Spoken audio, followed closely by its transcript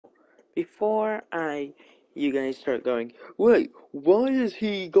Before you guys start going, wait, why is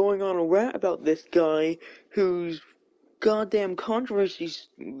he going on a rant about this guy whose goddamn controversies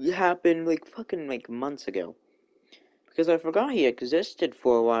happened like fucking like months ago? Because I forgot he existed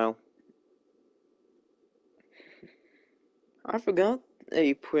for a while. I forgot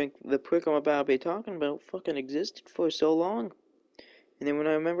the prick I'm about to be talking about fucking existed for so long. And then when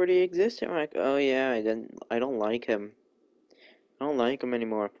I remembered he existed, I'm like, oh yeah, I don't like him. I don't like him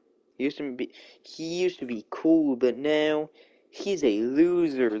anymore. He used to be cool, but now he's a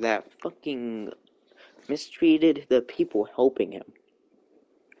loser that fucking mistreated the people helping him.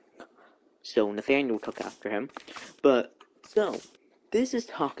 So Nathaniel took after him. But, so, this is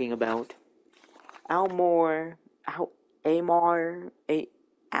talking about Almor, Almor,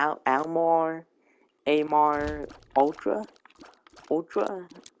 Amar Almar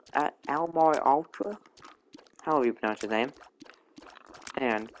Ultra, however you pronounce his name.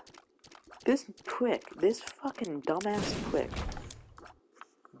 And this fucking dumbass prick,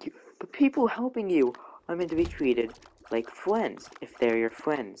 the people helping you are meant to be treated like friends if they're your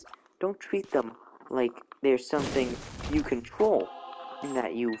friends. Don't treat them like they're something you control and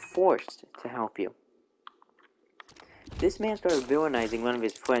that you forced to help you. This man started villainizing one of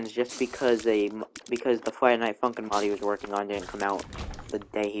his friends just because the Friday Night Funkin' mod he was working on didn't come out the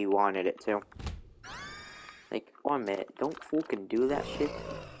day he wanted it to. Like, 1 minute, don't fucking do that shit.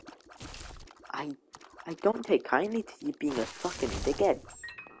 I don't take kindly to you being a fucking dickhead.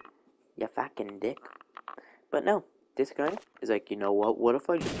 You fucking dick. But no, this guy is like, you know what if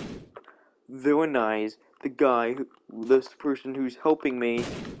I just villainize this person who's helping me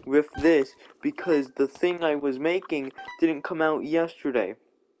with this because the thing I was making didn't come out yesterday.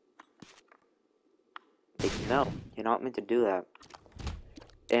 Like, no, you're not meant to do that.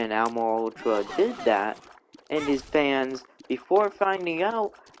 And Almor Ultra did that, and his fans, before finding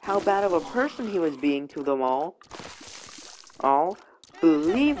out how bad of a person he was being to them all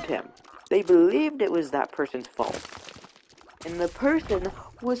believed him. They believed it was that person's fault. And the person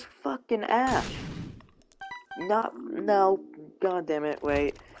was fucking Ash. No, goddammit,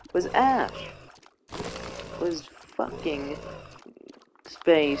 wait. Was Ash. Was fucking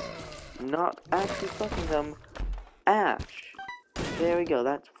Space, not actually fucking them, Ash. There we go,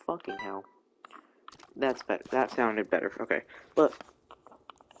 that's fucking hell. That's better, that sounded better, okay. But,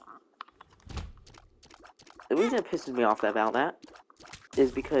 the reason it pisses me off about that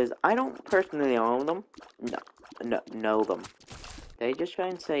is because I don't personally own them. Know them. They just try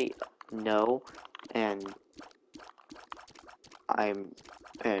and say no, and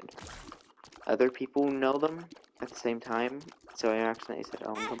other people know them at the same time, so I accidentally said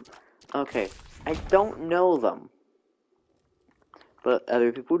own them. Okay, I don't know them, but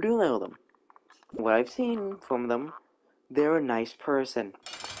other people do know them. What I've seen from them, they're a nice person.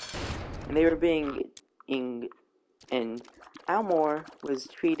 And they were and Almor was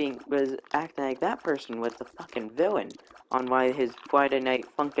acting like that person was the fucking villain on why his Friday Night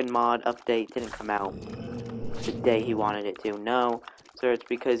Funkin' mod update didn't come out the day he wanted it to. No, sir, it's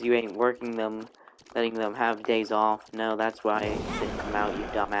because you ain't working them, letting them have days off. No, that's why it didn't come out, you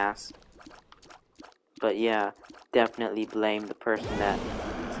dumbass. But yeah, definitely blame the person that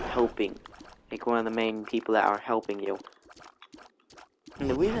is helping. Like one of the main people that are helping you. And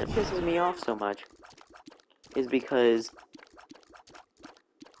the reason it pisses me off so much is because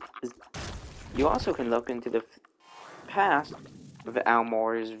you also can look into the past of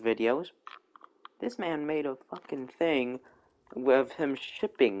Almor's videos. This man made a fucking thing with him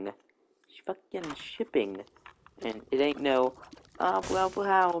shipping. Fucking shipping. And it ain't no,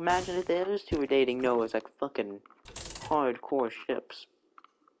 well, imagine if those two were dating. No, it's like fucking hardcore ships.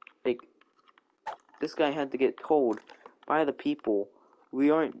 Like, this guy had to get told by the people, we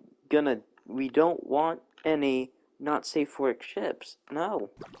don't want any not safe for work ships. No.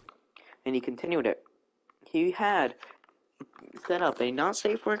 And he continued it. He had set up a not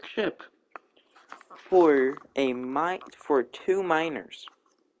safe work ship for two miners.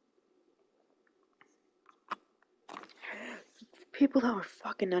 People that were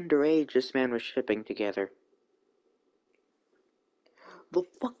fucking underage this man was shipping together. The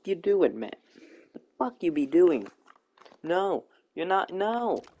fuck you doing, man? The fuck you be doing? No, you're not,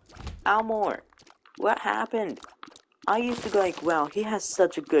 no. Almor, what happened? I used to go like, wow, he has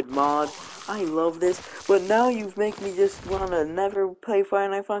such a good mod. I love this. But now you've made me just wanna never play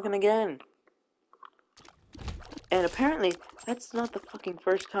Friday Night Funkin' again. And apparently, that's not the fucking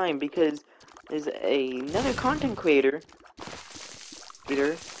first time, because there's another content creator,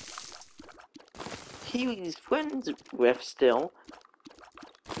 he's friends with still,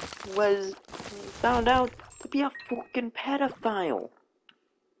 was found out to be a fucking pedophile.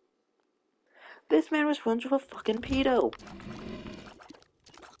 This man was friends with a fucking pedo.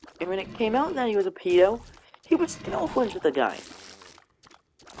 And when it came out that he was a pedo, he was still friends with the guy.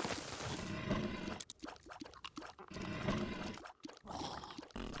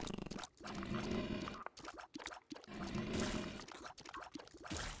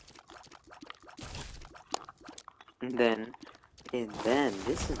 And then,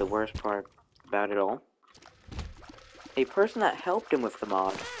 this is the worst part about it all. A person that helped him with the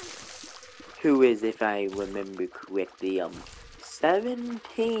mod, who is, if I remember correctly,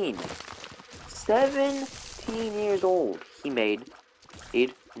 17. 17 years old. He made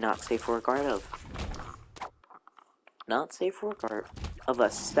not safe for work art of. Not safe for work art of a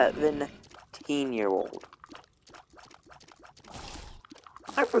 17-year-old.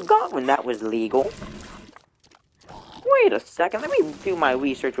 I forgot when that was legal. Wait a second, let me do my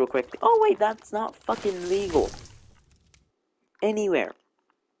research real quick. Oh wait, that's not fucking legal. Anywhere.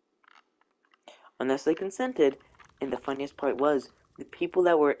 Unless they consented, and the funniest part was, the people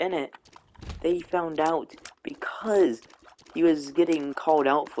that were in it, they found out because he was getting called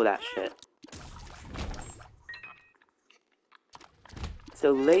out for that shit.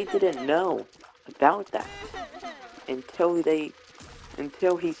 So they didn't know about that until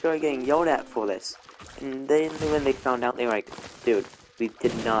he started getting yelled at for this. And then when they found out, they were like, dude, we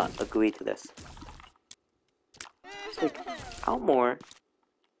did not agree to this. It's like, Almore,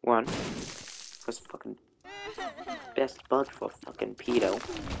 one, was fucking best bud for a fucking pedo.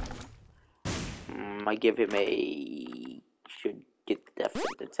 I give him should get the death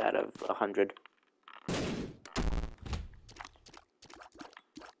sentence out of 100.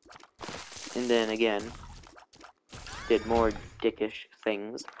 And then again, did more dickish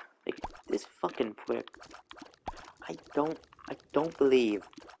things. Like, this fucking prick. I don't believe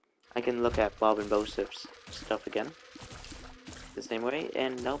I can look at Bob and Boseph's stuff again. The same way,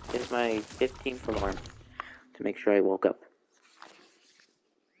 and nope, there's my 15th alarm to make sure I woke up.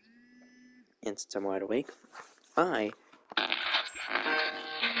 And since I'm wide awake, I...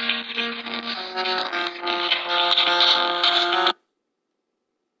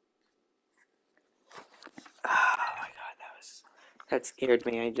 Oh my god, that scared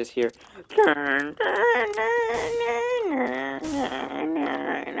me. I just hear...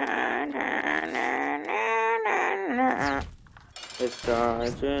 It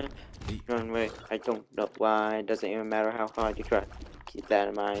starts runway. I don't know why. It doesn't even matter how hard you try. Keep that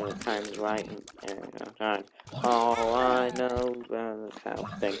in mind. The time is right and time. All I know is how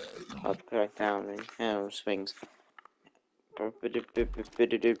things up, right down, and how swings. I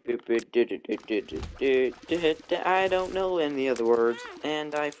don't know any other words,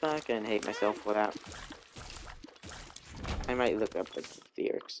 and I fucking hate myself for that. I might look up the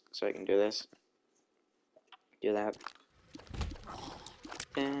lyrics so I can do this. Do that.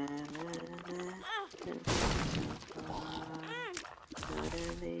 But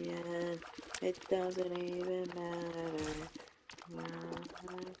in the end, it doesn't even matter.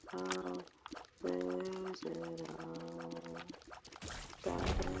 I'll lose it all.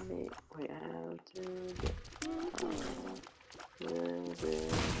 But in the we have to get lose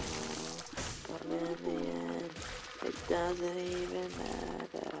it all. But in the end, it doesn't even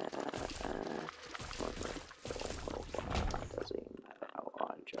matter. Doesn't even matter how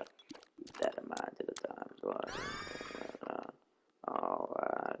hard you try. Keep that in mind to the times was. All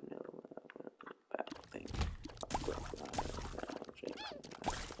I knew about things.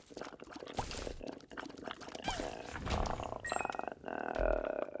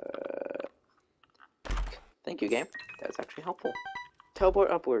 Thank you, game. That was actually helpful.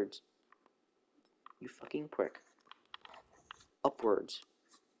 Teleport upwards. You fucking prick. Upwards.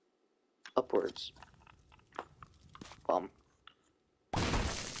 Upwards.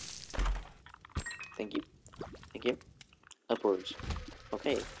 Thank you. Thank you. Upwards.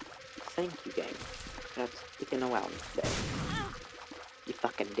 Okay. Thank you, game. That's sticking around today. You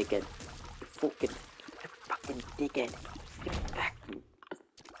fucking dickhead. You fucking dickhead. You fucking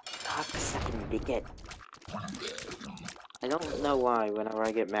cocksucking dickhead. I don't know why whenever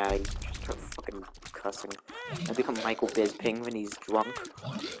I get mad I just start fucking cussing. I become Michael Bisping when he's drunk.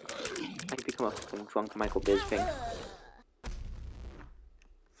 I become a fucking drunk Michael Bisping.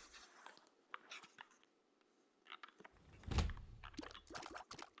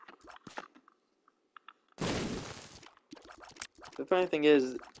 The funny thing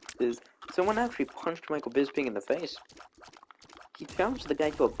is someone actually punched Michael Bisping in the face. He challenged the guy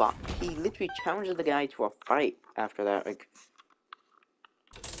to he literally challenged the guy to a fight after that. Like,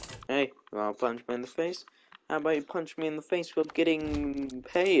 hey, you wanna punch me in the face? How about you punch me in the face for getting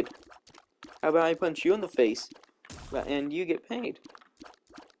paid? How about I punch you in the face and you get paid?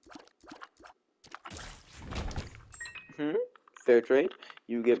 Fair trade.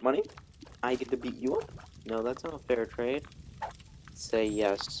 You get money. I get to beat you up. No, that's not a fair trade. Say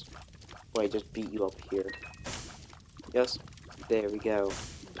yes. Or I just beat you up here. Yes. There we go.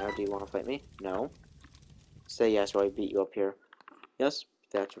 Now do you want to fight me? No. Say yes or I beat you up here. Yes.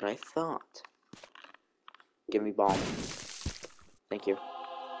 That's what I thought. Give me bomb. Thank you.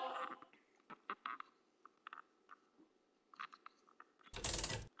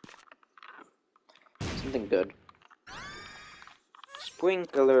 Something good.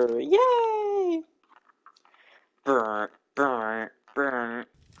 Sprinkler! Yay! Brr, brr, brr,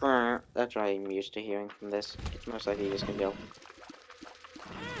 brr. That's what I'm used to hearing from this. It's most likely just gonna go.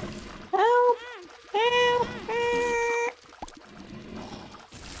 Help! Help! Help!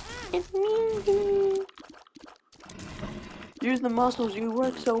 It's me! Use the muscles you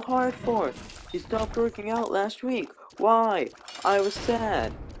worked so hard for. You stopped working out last week. Why? I was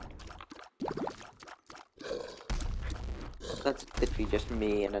sad. That's literally just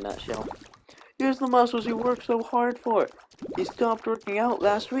me in a nutshell. Use the muscles you worked so hard for. You stopped working out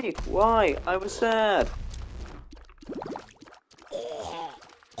last week. Why? I was sad.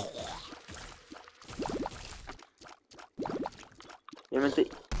 You're meant to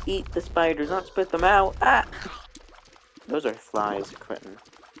eat the spiders, not spit them out. Ah! Those are flies, Quentin.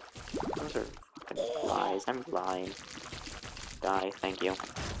 Those are fucking flies. I'm blind. Die, thank you.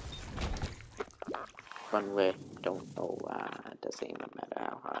 Run away. Don't know why. It doesn't even matter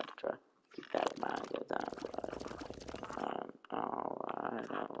how hard to try. Keep that in mind.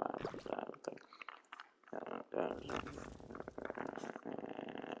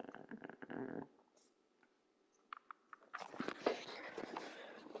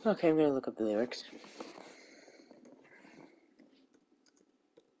 Okay, I'm gonna look up the lyrics.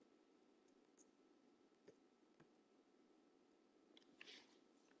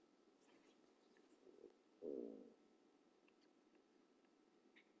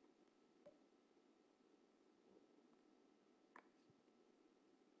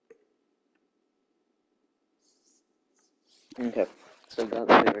 Okay, so I got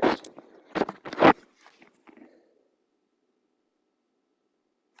the lyrics.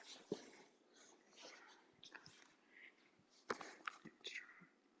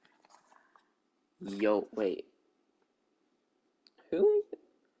 Yo, wait. Who?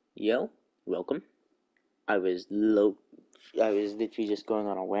 Yo, welcome. I was literally just going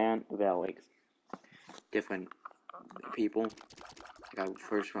on a rant about, like, different people. Like, I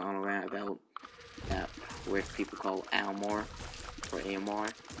first went on a rant about that word people call Almor, or Amor,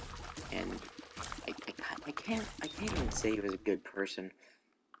 and I can't even say he was a good person.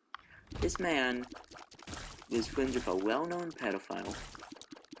 This man was friends with a well-known pedophile.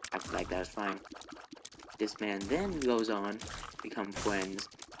 I feel like that's fine. This man then goes on to become friends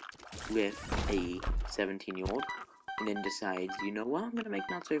with a 17-year-old, and then decides, you know what, I'm gonna make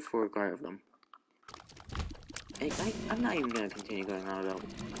not safe for a guard of them. And I'm not even gonna continue going on about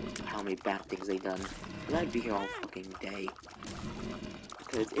how many bad things they've done, because I'd be here all fucking day.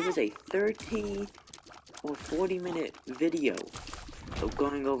 Because it was a 30 or 40-minute video of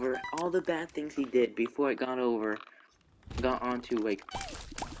going over all the bad things he did before it got on to, like,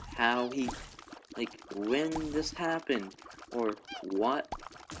 how he, like, when this happened, or what.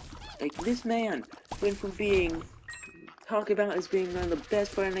 Like, this man went from being talked about as being one of the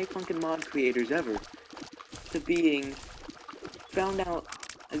best Friday Night Funkin' mod creators ever, to being found out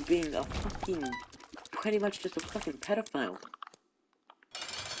as being a fucking, pretty much just a fucking pedophile.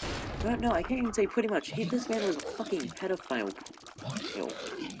 No, I can't even say pretty much. This man was a fucking pedophile. Yo.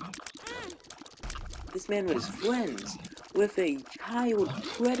 This man was friends with a child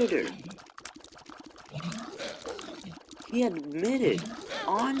predator. He admitted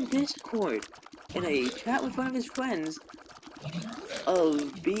on Discord in a chat with one of his friends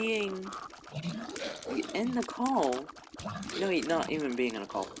of being in the call. No, not even being in a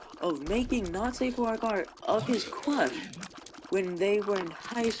call. Of making not safe for work art of his crush when they were in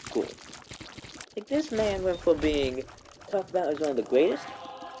high school. Like, this man went from being talked about as one of the greatest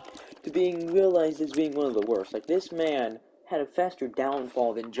to being realized as being one of the worst. Like, this man had a faster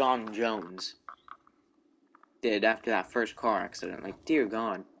downfall than John Jones did after that first car accident. Like, dear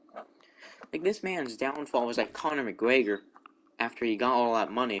God. Like, this man's downfall was like Conor McGregor after he got all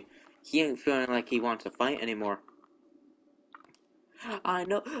that money. He ain't feeling like he wants to fight anymore. I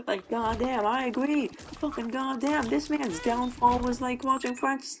know, like, goddamn, I agree. Fucking goddamn, this man's downfall was like watching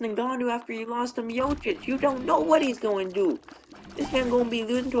Francis Ngannou after he lost to Miocic. You don't know what he's going to do. This man gonna be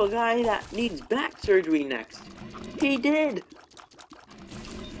losing to a guy that needs back surgery next. He did.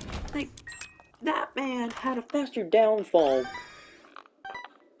 Like, that man had a faster downfall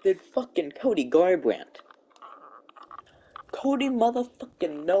than fucking Cody Garbrandt. Cody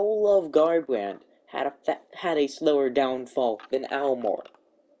motherfucking No Love Garbrandt had a slower downfall than Almore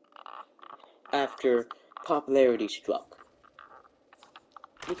after popularity struck.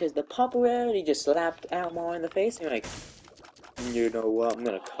 Because the popularity just slapped Almore in the face and like, you know what, I'm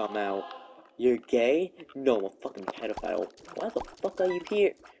gonna come out. You're gay? No, I'm a fucking pedophile. Why the fuck are you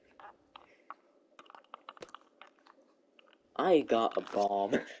here? I got a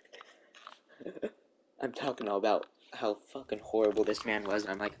bomb. I'm talking about how fucking horrible this man was,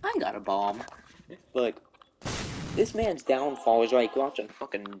 and I'm like, I got a bomb. But this man's downfall is like watching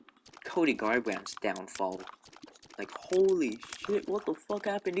fucking Cody Garbrandt's downfall. Like, holy shit, what the fuck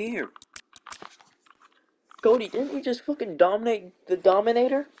happened here? Cody, didn't you just fucking dominate the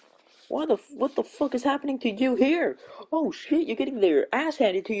Dominator? What the fuck is happening to you here? Oh shit, you're getting their ass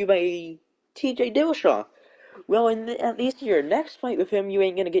handed to you by TJ Dillashaw. Well, at least your next fight with him, you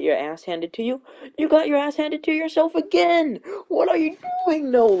ain't gonna get your ass handed to you. You got your ass handed to yourself again! What are you doing,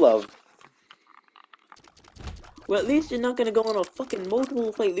 No Love? Well, at least you're not gonna go on a fucking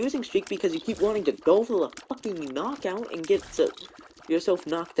multiple fight losing streak because you keep wanting to go for the fucking knockout and get yourself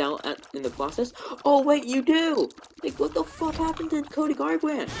knocked out in the process. Oh, wait, you do! Like, what the fuck happened to Cody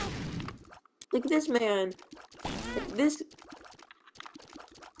Garbrandt? Like, this this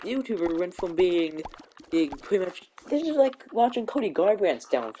YouTuber went from being pretty much, this is like watching Cody Garbrandt's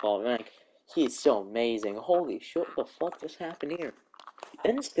downfall, like, he's so amazing, holy shit, what the fuck just happened here?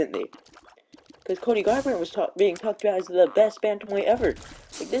 Instantly. Because Cody Garbrandt was being talked about as the best bantamweight ever.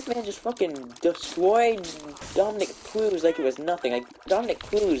 Like, this man just fucking destroyed Dominic Cruz like it was nothing. Like, Dominic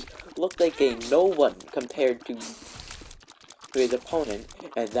Cruz looked like a no one compared to his opponent,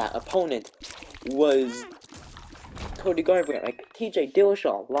 and that opponent was Cody Garbrandt. Like, TJ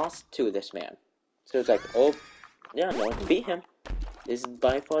Dillashaw lost to this man. So it's like, oh, yeah, no one can beat him. This is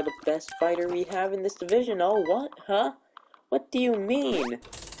by far the best fighter we have in this division. Oh, what? Huh? What do you mean?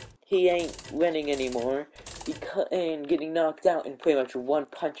 He ain't winning anymore and getting knocked out in pretty much one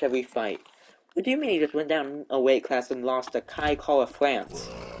punch every fight. What do you mean he just went down a weight class and lost to Kai Kara France?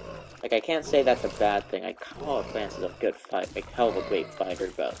 Like, I can't say that's a bad thing. Like, Kara France is a good fight, like, hell of a great fighter,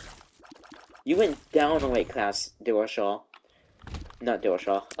 but you went down a weight class, Dillashaw. Not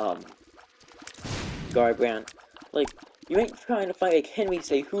Dillashaw, Garbrandt. Like, you ain't trying to fight like Henry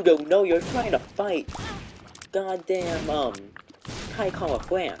Cejudo. No, you're trying to fight goddamn, Kai Kara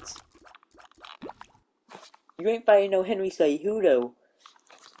France. You ain't fighting no Henry Cejudo.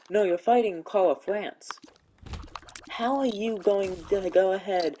 No, you're fighting Kara France. How are you going to go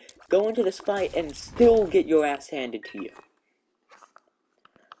ahead, go into this fight, and still get your ass handed to you?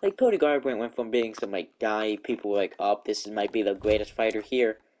 Like, Cody Garbrandt went from being some, like, guy people were like, oh, this might be the greatest fighter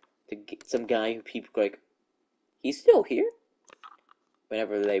here, to get some guy who people are like, he's still here?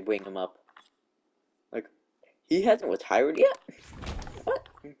 Whenever they bring him up. Like, he hasn't retired yet? What?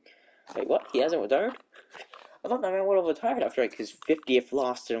 Wait, what? He hasn't retired? I thought that man would have retired after, like, his 50th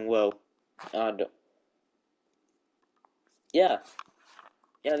loss in a row. Yeah.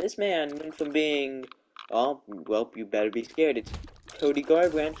 Yeah, this man went from being, oh, well, you better be scared, it's Cody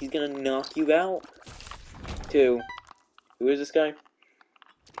Garbrandt, he's gonna knock you out, to, who is this guy?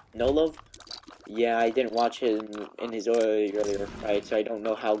 No Love? Yeah, I didn't watch him in his earlier fight, so I don't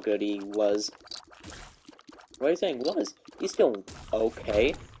know how good he was. What are you saying was? He's still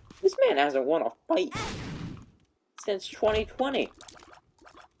okay. This man hasn't won a fight since 2020.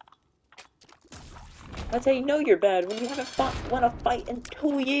 That's how you know you're bad, when you haven't won a fight in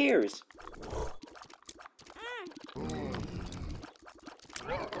 2 years.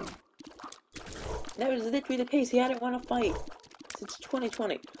 That was literally the case. He hadn't won a fight since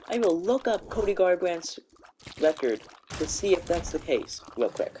 2020. I will look up Cody Garbrandt's record to see if that's the case, real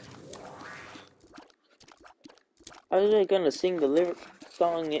quick. I was really gonna sing the lyric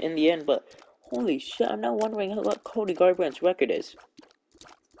song in the end, but holy shit, I'm now wondering what Cody Garbrandt's record is.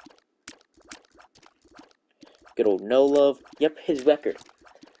 Good old No Love. Yep, his record.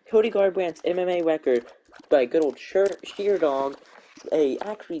 Cody Garbrandt's MMA record by good old Sheer Dog, a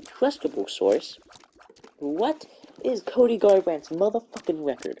actually trustable source. What is Cody Garbrandt's motherfucking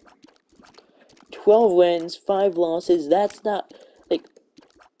record? 12 wins, 5 losses, that's not, like,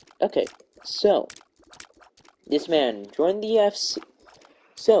 okay, so, this man joined the UFC,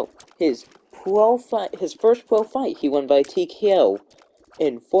 so, his first pro fight, he won by TKO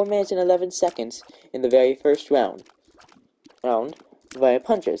in 4 minutes and 11 seconds in the very first round via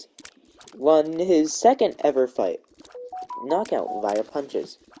punches. Won his second ever fight, knockout via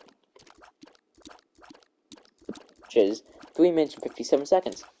punches, which is 3 minutes and 57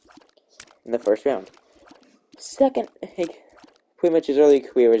 seconds in the first round. Second, pretty much his early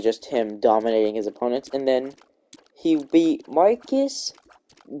career was just him dominating his opponents, and then he beat Marcus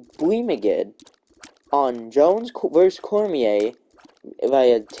Buimagid on Jones vs. Cormier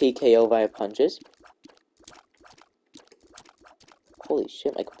via TKO via punches. Holy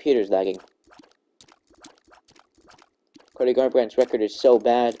shit, my computer's lagging. Cody Garbrandt's record is so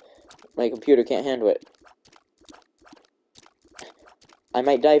bad, my computer can't handle it. I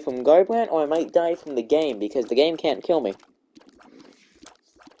might die from Garbrandt, or I might die from the game, because the game can't kill me.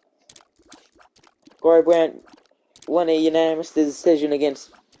 Garbrandt won a unanimous decision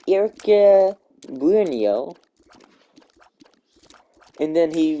against Erika Brunio, and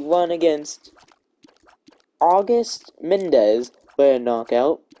then he won against August Mendez by a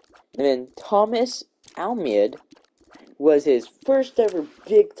knockout, and then Thomas Almeida was his first ever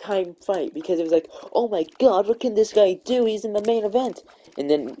big time fight, because it was like, oh my god, what can this guy do? He's in the main event. And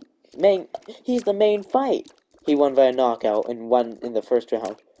then, he's the main fight. He won by a knockout and won in the first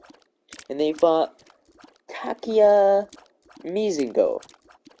round. And then he fought Takia Mizingo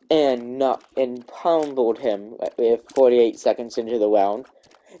and pummeled him with 48 seconds into the round.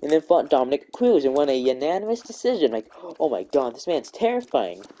 And then fought Dominic Cruz and won a unanimous decision. Like, oh my god, this man's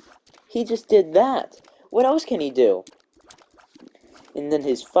terrifying. He just did that. What else can he do? And then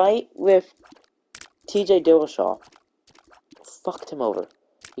his fight with TJ Dillashaw fucked him over,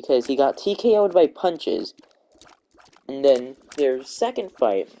 because he got TKO'd by punches. And then their second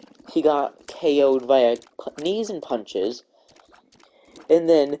fight, he got KO'd via knees and punches. And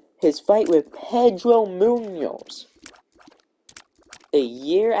then his fight with Pedro Munoz, a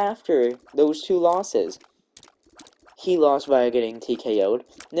year after those two losses, he lost via getting TKO'd.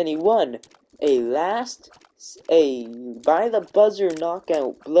 And then he won a by the buzzer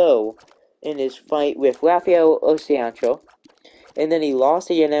knockout blow in his fight with Rafael Ociancho. And then he lost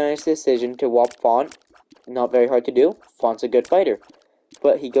a unanimous decision to Walt Font. Not very hard to do. Font's a good fighter.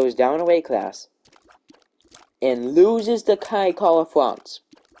 But he goes down a weight class and loses to Kai Kara France.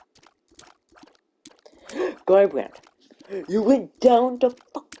 Garbrandt, you went down to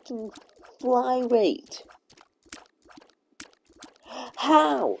fucking flyweight.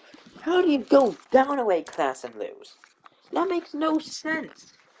 How? How do you go down a weight class and lose? That makes no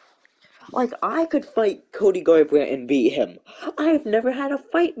sense. Like, I could fight Cody Garbrandt and beat him. I've never had a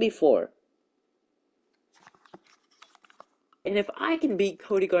fight before. And if I can beat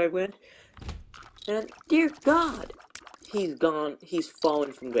Cody Garbrandt, then, dear God, he's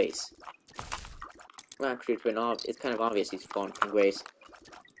fallen from grace. Well, actually, it's kind of obvious he's fallen from grace.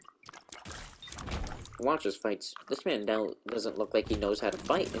 Watch his fights. This man now doesn't look like he knows how to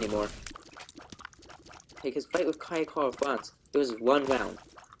fight anymore. Like, his fight with Kai Kara France, it was one round.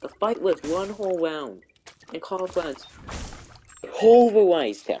 The fight was one whole round. And Kara France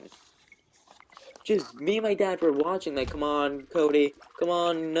pulverized him. Just me and my dad were watching, like, come on, Cody, come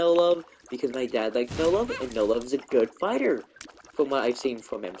on, No Love, because my dad likes No Love, and No Love's a good fighter, from what I've seen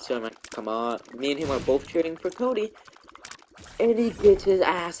from him. So I'm like, come on, me and him are both cheering for Cody, and he gets his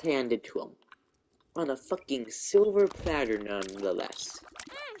ass handed to him, on a fucking silver platter, nonetheless.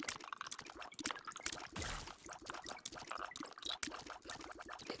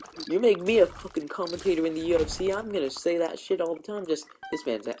 You make me a fucking commentator in the UFC, I'm gonna say that shit all the time. Just, this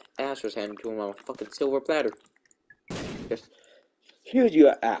man's ass was handed to him on a fucking silver platter. Just, here's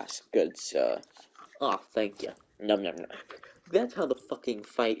your ass, good sir. Aw, oh, thank you. Nom nom nom. That's how the fucking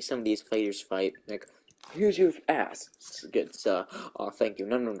some of these fighters fight. Like, here's your ass, good sir. Aw, oh, thank you.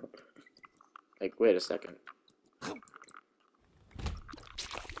 Nom nom nom. Like, wait a second.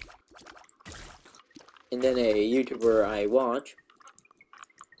 And then a YouTuber I watch,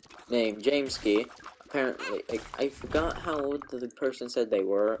 named Jameski, apparently, like, I forgot how old the person said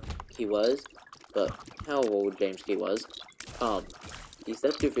he was, but how old Jameski was. He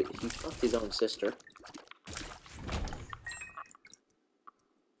fucked his own sister.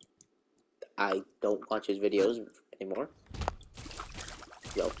 I don't watch his videos anymore.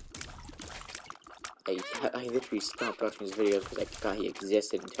 Yo. I literally stopped watching his videos because I forgot he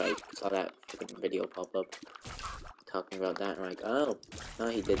existed until I saw that fucking video pop up talking about that, and I'm like, oh,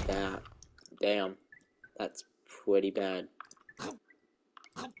 he did that. Damn. That's pretty bad.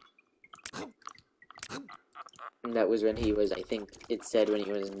 And that was when he was, I think it said when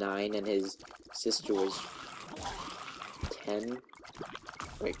he was 9 and his sister was 10,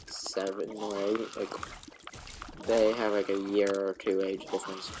 like 7 or 8, like, they have like a year or 2 age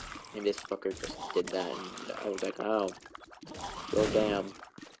difference, and this fucker just did that, and I was like, oh, well damn,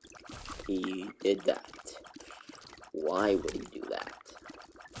 he did that. Why would he do that?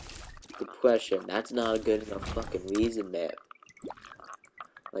 Good question. That's not a good enough fucking reason, man.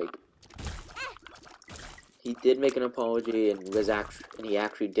 Like, he did make an apology and he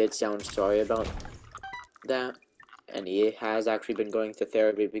actually did sound sorry about that. And he has actually been going to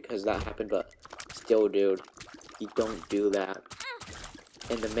therapy because that happened, but still, dude, you don't do that.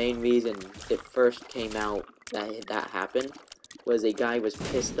 And the main reason it first came out that happened was a guy was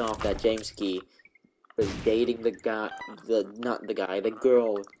pissed off that Jameski was dating the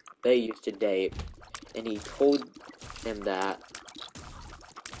girl they used to date, and he told him that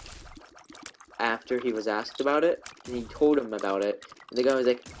after he was asked about it, and he told him about it, and the guy was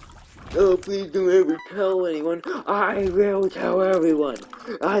like, "Oh, please don't ever tell anyone. I will tell everyone.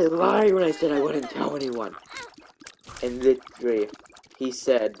 I lied when I said I wouldn't tell anyone." And literally, he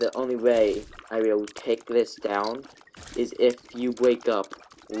said the only way I will take this down is if you break up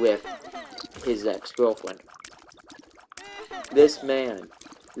with his ex-girlfriend. This man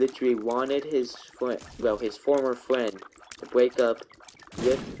literally wanted his friend, well, his former friend, to break up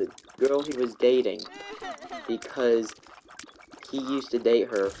with the girl he was dating because he used to date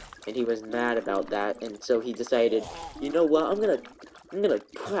her and he was mad about that, and so he decided, you know what, I'm gonna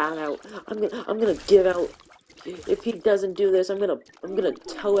proud out, I'm gonna give out, if he doesn't do this, I'm gonna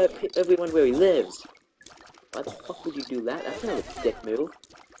tell everyone where he lives. Why the fuck would you do that? That's kind of a dick move.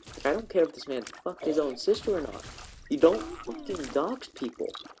 Like, I don't care if this man fucked his own sister or not. You don't fucking dox people.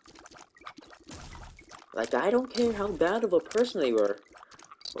 Like, I don't care how bad of a person they were.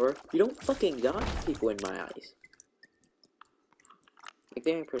 Or, you don't fucking dox people in my eyes. Like,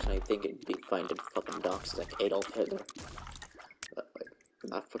 the only person I think it'd be fine to fucking dox is, like, Adolf Hitler. But, like,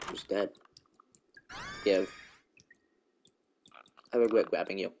 that fucker's dead. Yeah. I regret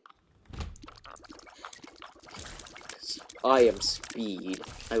grabbing you. I am speed.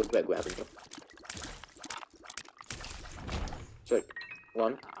 I regret grabbing you. So,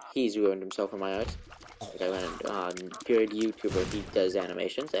 one, he's ruined himself in my eyes. Like, I went on period YouTuber, he does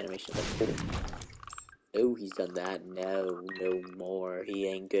animations. Animations are cool. Oh, he's done that. No, no more. He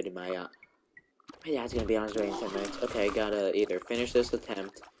ain't good in my eye. My dad's gonna be on his way in 10 minutes. Okay, I gotta either finish this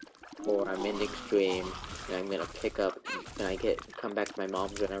attempt, or I'm ending stream, and I'm gonna pick up, and come back to my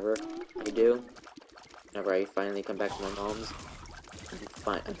mom's whenever I do. Whenever I finally come back to my mom's.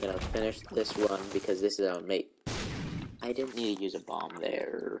 I'm gonna finish this run, because this is a mate. I didn't need to use a bomb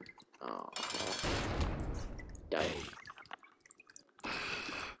there. Oh, die.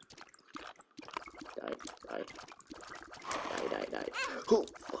 Die, die. Die, die, die. Oh,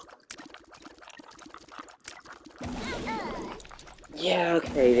 fuck. Yeah,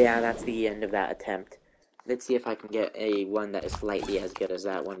 okay, yeah, that's the end of that attempt. Let's see if I can get a one that is slightly as good as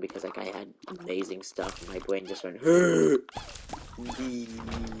that one, because like I had amazing stuff and my brain just went these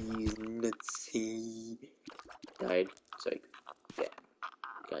nutsy. Died. It's like, yeah,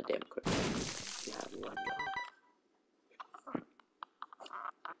 goddamn quick. You have one job.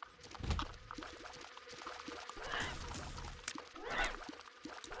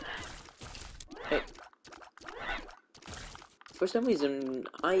 Hey. For some reason,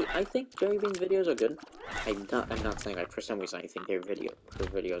 I think Jerry Bean's videos are good. I'm not saying like for some reason I think her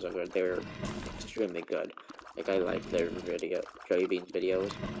videos are good. They're extremely good. Like I like their Jerry Bean's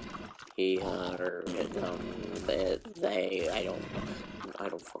videos. I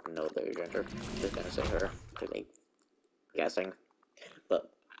don't fucking know their gender. I'm just gonna say her, because I'm guessing.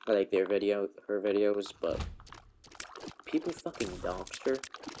 But I like her videos, but people fucking doxed her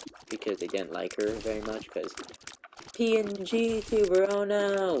because they didn't like her very much, because PNG tuber, oh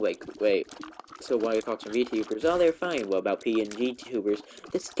no! Wait. So why are you talking VTubers? Oh, they're fine. What about PNG tubers?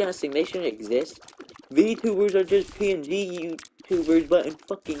 Disgusting, they shouldn't exist. VTubers are just PNG YouTubers, but in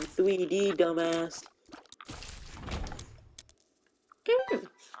fucking 3D, dumbass.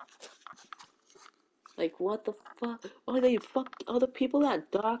 Like, what the fuck? Are the people that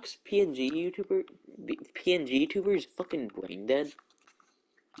dox PNG tubers fucking brain dead?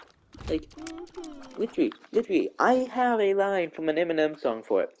 Like, literally, I have a line from an Eminem song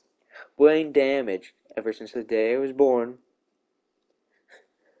for it. Brain damage ever since the day I was born.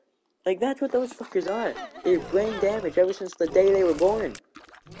 Like, that's what those fuckers are. They're brain damage ever since the day they were born.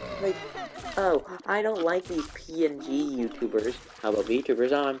 Like, oh, I don't like these PNG YouTubers. How about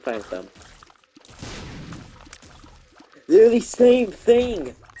VTubers? Oh, I'm fine with them. They're the same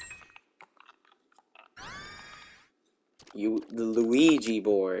thing! The Luigi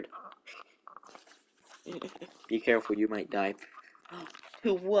board. Be careful, you might die.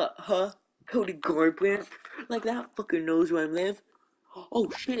 To what, huh? Cody Garbrandt? Like, that fucker knows where I live. Oh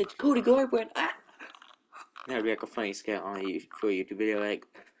shit, it's Cody Garbrandt! Ah! That'd be like a funny skit on for a YouTube video, like,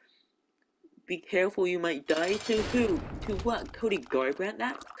 be careful, you might die. To who? To what? Cody Garbrandt?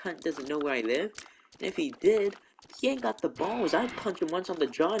 That cunt doesn't know where I live. And if he did, he ain't got the balls. I'd punch him once on the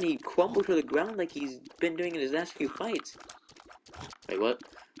jaw and he'd crumble to the ground like he's been doing in his last few fights. Wait, what?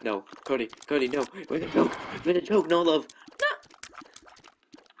 No, Cody, no. With a joke. With a joke, no love.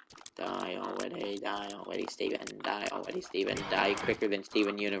 Die already, Steven. Die already, Steven. Die quicker than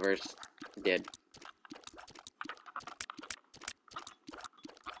Steven Universe did.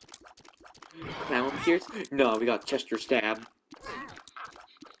 Crown Pierce? No, we got Chester Stab.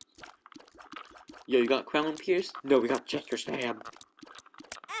 Yo, you got Crown Pierce? No, we got Chester Stab.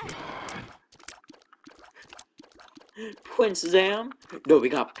 Prince Zam? No, we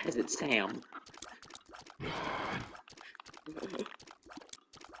got Peasant Sam.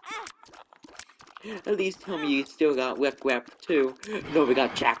 At least tell me you still got Whip Wap 2. No, we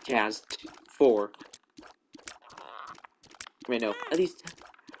got Jack Jazz 4. Wait, no. At least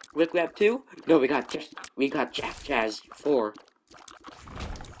Whip Wap 2? No, we got Jack Jazz 4.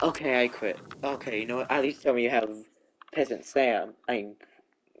 Okay, I quit. Okay, you know what? At least tell me you have Peasant Sam.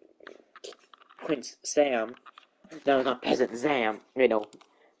 Prince Sam. No, we got Peasant Zam. You know,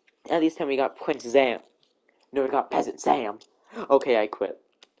 at least tell me you got Prince Zam. No, we got Peasant Sam. Okay, I quit.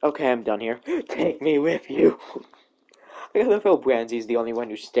 Okay, I'm done here. Take me with you. I gotta feel Branzy's the only one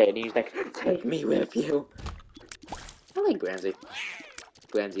who stayed, and he's like, take me with you. I like Branzy.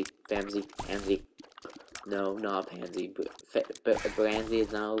 Pansy. No, not Pansy. Branzy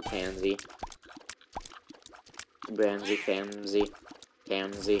is no Pansy. Branzy,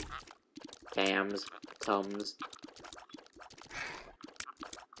 Pansy, Tums.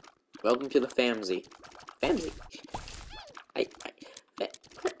 Welcome to the Famsy. I,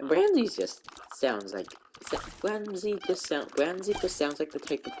 Branzy just sounds like Branzy just sounds like the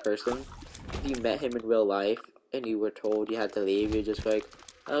type of person if you met him in real life and you were told you had to leave, you're just like,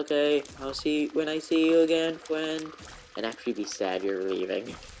 okay, I'll see when I see you again, friend, and actually be sad you're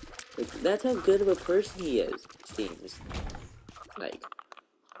leaving. Like, that's how good of a person he is. Seems like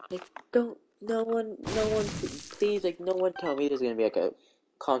don't no one please no one tell me there's gonna be like a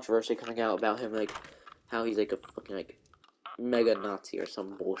controversy coming out about him like how he's like a fucking like mega Nazi or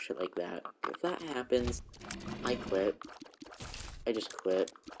some bullshit like that. If that happens, I quit. I just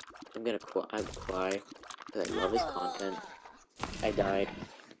quit. I'm gonna cry. I would cry because I love his content. I died.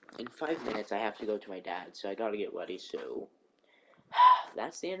 In 5 minutes, I have to go to my dad, so I gotta get ready. So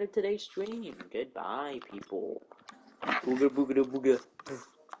that's the end of today's stream. Goodbye, people. Booga booga booga.